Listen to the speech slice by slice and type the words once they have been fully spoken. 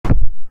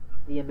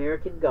The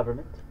American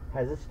government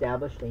has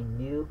established a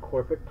new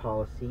corporate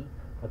policy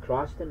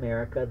across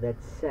America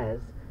that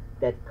says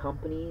that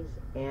companies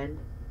and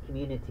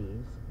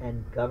communities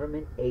and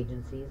government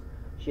agencies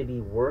should be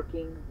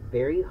working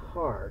very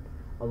hard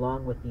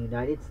along with the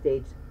United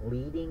States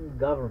leading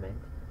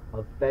government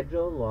of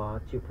federal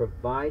law to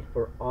provide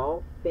for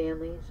all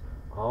families,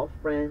 all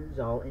friends,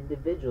 all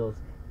individuals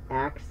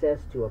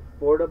access to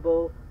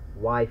affordable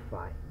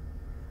Wi-Fi.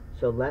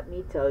 So let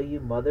me tell you,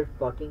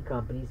 motherfucking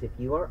companies, if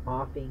you are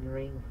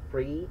offering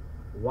free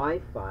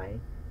Wi-Fi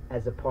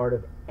as a part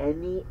of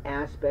any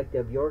aspect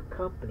of your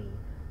company,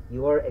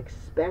 you are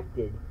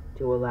expected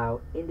to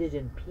allow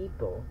indigent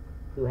people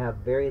who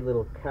have very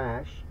little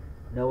cash,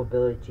 no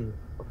ability to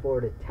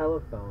afford a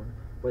telephone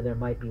where there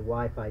might be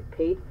Wi-Fi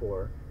paid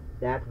for,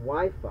 that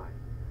Wi-Fi.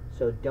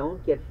 So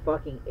don't get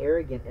fucking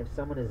arrogant if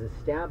someone has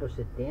established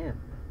that, damn,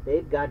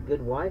 they've got good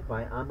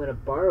Wi-Fi, I'm going to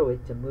borrow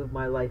it to move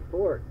my life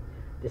forward.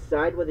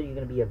 Decide whether you're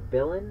going to be a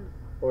villain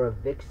or a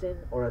vixen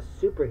or a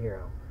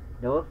superhero.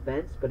 No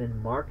offense, but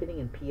in marketing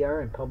and PR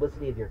and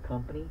publicity of your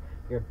company,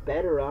 you're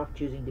better off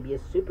choosing to be a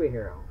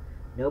superhero.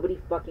 Nobody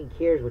fucking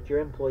cares what your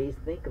employees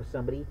think of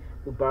somebody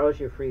who borrows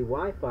your free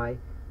Wi-Fi,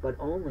 but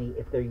only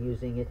if they're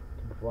using it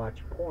to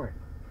watch porn.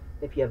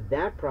 If you have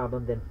that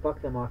problem, then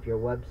fuck them off your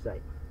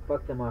website.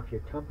 Fuck them off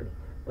your company.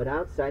 But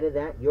outside of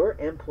that, your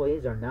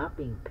employees are not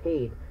being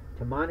paid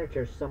to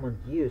monitor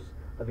someone's use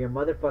of your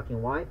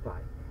motherfucking Wi-Fi.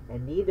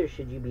 And neither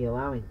should you be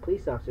allowing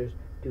police officers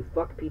to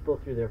fuck people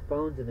through their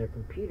phones and their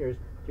computers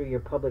through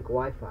your public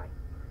Wi-Fi.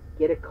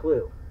 Get a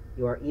clue.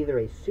 You are either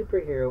a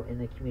superhero in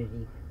the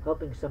community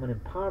helping someone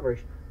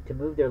impoverished to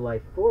move their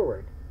life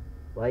forward,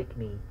 like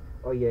me,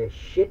 or you're a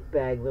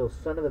shitbag little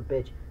son of a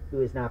bitch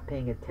who is not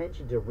paying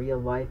attention to real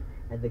life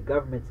and the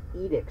government's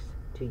edicts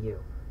to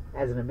you.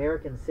 As an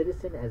American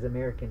citizen, as an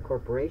American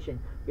corporation,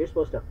 you're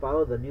supposed to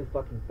follow the new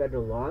fucking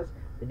federal laws,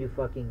 the new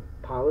fucking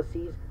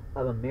policies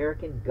of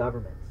American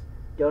governments.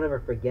 Don't ever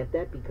forget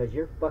that, because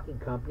your fucking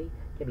company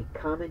can be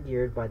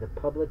commandeered by the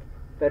public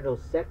federal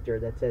sector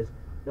that says,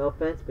 no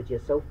offense, but you're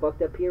so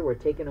fucked up here, we're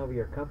taking over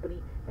your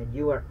company, and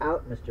you are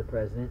out, Mr.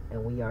 President,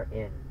 and we are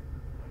in.